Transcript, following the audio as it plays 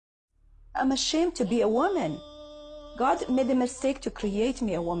I'm ashamed to be a woman. God made a mistake to create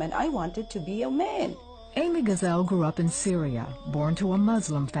me a woman. I wanted to be a man. Amy Gazelle grew up in Syria, born to a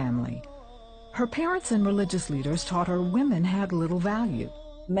Muslim family. Her parents and religious leaders taught her women had little value.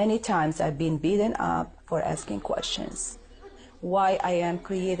 Many times I've been beaten up for asking questions. Why I am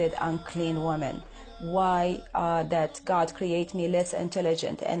created unclean woman? Why that God create me less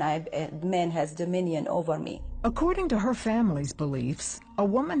intelligent and man has dominion over me? According to her family's beliefs, a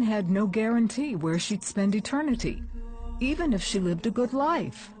woman had no guarantee where she'd spend eternity, even if she lived a good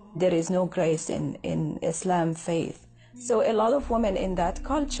life. There is no grace in Islam faith. So a lot of women in that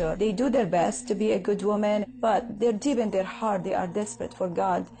culture, they do their best to be a good woman, but they're deep in their heart, they are desperate for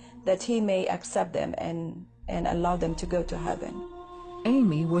God, that He may accept them and allow them to go to heaven.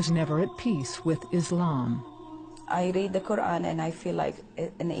 Amy was never at peace with Islam. I read the Quran and I feel like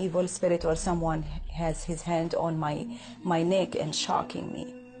an evil spirit or someone has his hand on my neck and shocking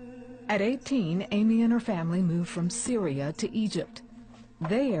me. At 18, Amy and her family moved from Syria to Egypt.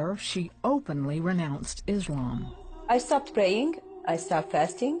 There, she openly renounced Islam. I stopped praying, I stopped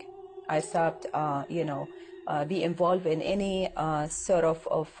fasting, I stopped, be involved in any sort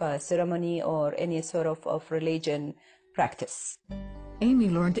of ceremony or any sort of religion practice. Amy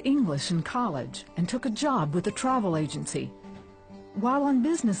learned English in college and took a job with a travel agency. While on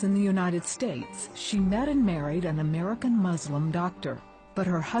business in the United States, she met and married an American Muslim doctor, but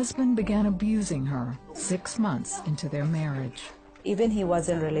her husband began abusing her 6 months into their marriage. Even he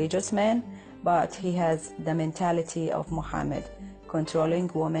wasn't a religious man, but he has the mentality of Muhammad,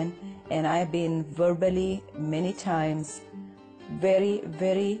 controlling women, and I've been verbally many times very,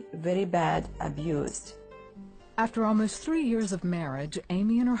 very, very bad abused. After almost 3 years of marriage,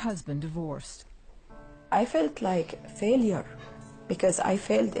 Amy and her husband divorced. I felt like failure because I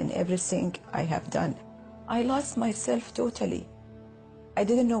failed in everything I have done. I lost myself totally. I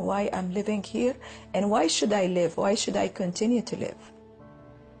didn't know why I'm living here and why should I live? Why should I continue to live?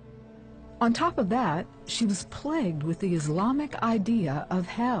 On top of that, she was plagued with the Islamic idea of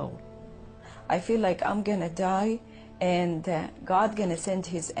hell. I feel like I'm gonna die and God gonna send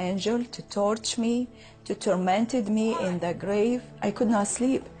His angel to torch me, to torment me in the grave. I could not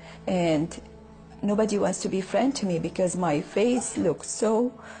sleep and nobody wants to be friend to me because my face looks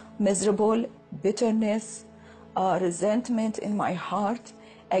so miserable, bitterness, resentment in my heart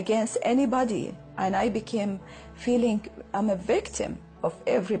against anybody, and I became feeling I'm a victim of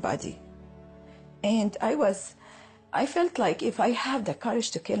everybody. And I felt like if I have the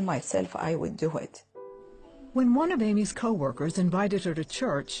courage to kill myself, I would do it. When one of Amy's co-workers invited her to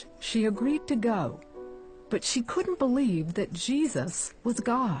church, she agreed to go. But she couldn't believe that Jesus was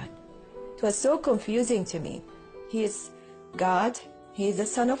God. It was so confusing to me. He is God, He is the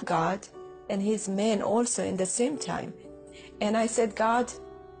Son of God, and He's man also in the same time. And I said, God,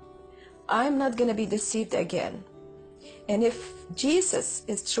 I'm not going to be deceived again. And if Jesus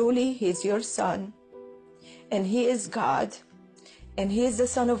is truly, He's your Son, and He is God, and He is the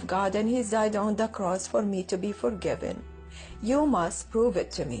Son of God, and He died on the cross for me to be forgiven, you must prove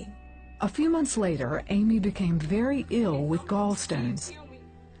it to me. A few months later, Amy became very ill with gallstones.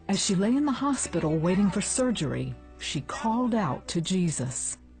 As she lay in the hospital waiting for surgery, she called out to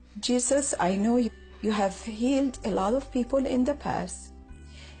Jesus. Jesus, I know you have healed a lot of people in the past,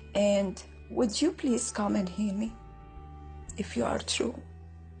 and would you please come and heal me if you are true?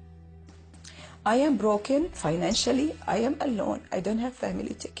 I am broken financially, I am alone, I don't have family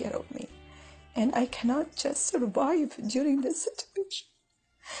to take care of me, and I cannot just survive during this situation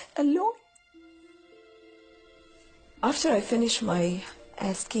alone. After I finished my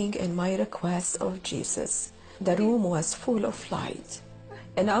asking and my request of Jesus, the room was full of light.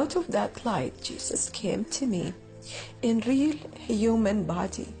 And out of that light, Jesus came to me in real human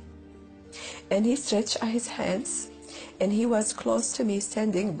body. And He stretched His hands, and He was close to me,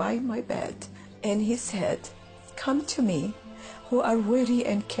 standing by my bed. And He said, come to me, who are weary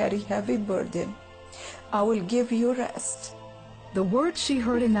and carry heavy burden. I will give you rest. The words she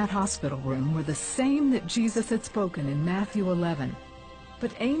heard in that hospital room were the same that Jesus had spoken in Matthew 11.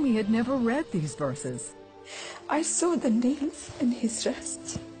 But Amy had never read these verses. I saw the nails in His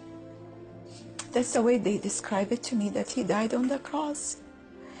wrist. That's the way they describe it to me, that He died on the cross.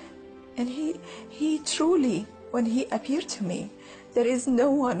 And he truly, when He appeared to me, there is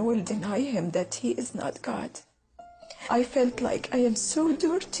no one will deny Him that He is not God. I felt like I am so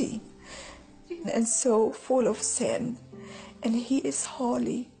dirty and so full of sin. And He is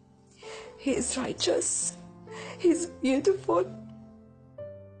holy. He is righteous. He's beautiful.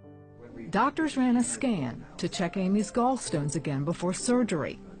 Doctors ran a scan to check Amy's gallstones again before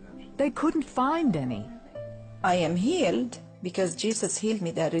surgery. They couldn't find any. I am healed, because Jesus healed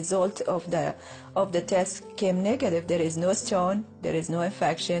me. The result of the test came negative. There is no stone, there is no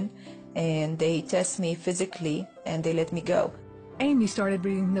infection, and they test me physically and they let me go. Amy started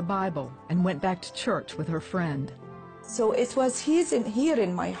reading the Bible and went back to church with her friend. So it was here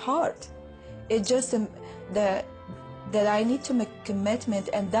in my heart. It just that I need to make commitment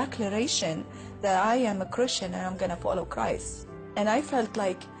and declaration that I am a Christian and I'm gonna follow Christ. And I felt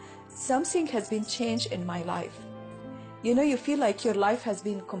like something has been changed in my life. You know, you feel like your life has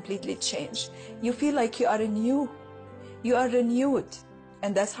been completely changed. You feel like you are renewed,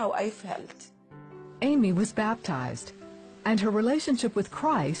 and that's how I felt. Amy was baptized, and her relationship with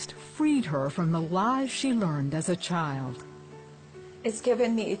Christ freed her from the lies she learned as a child. It's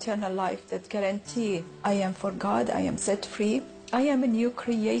given me eternal life that guarantee I am for God, I am set free. I am a new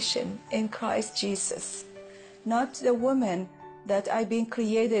creation in Christ Jesus. Not the woman that I've been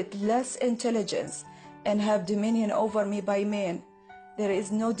created less intelligence and have dominion over me by men. There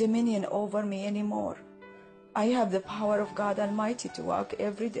is no dominion over me anymore. I have the power of God Almighty to walk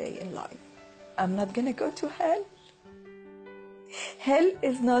every day in life. I'm not gonna go to hell. Hell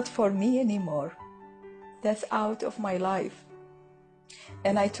is not for me anymore. That's out of my life.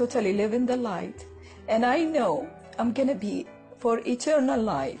 And I totally live in the light. And I know I'm gonna be for eternal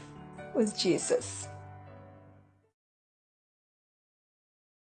life with Jesus.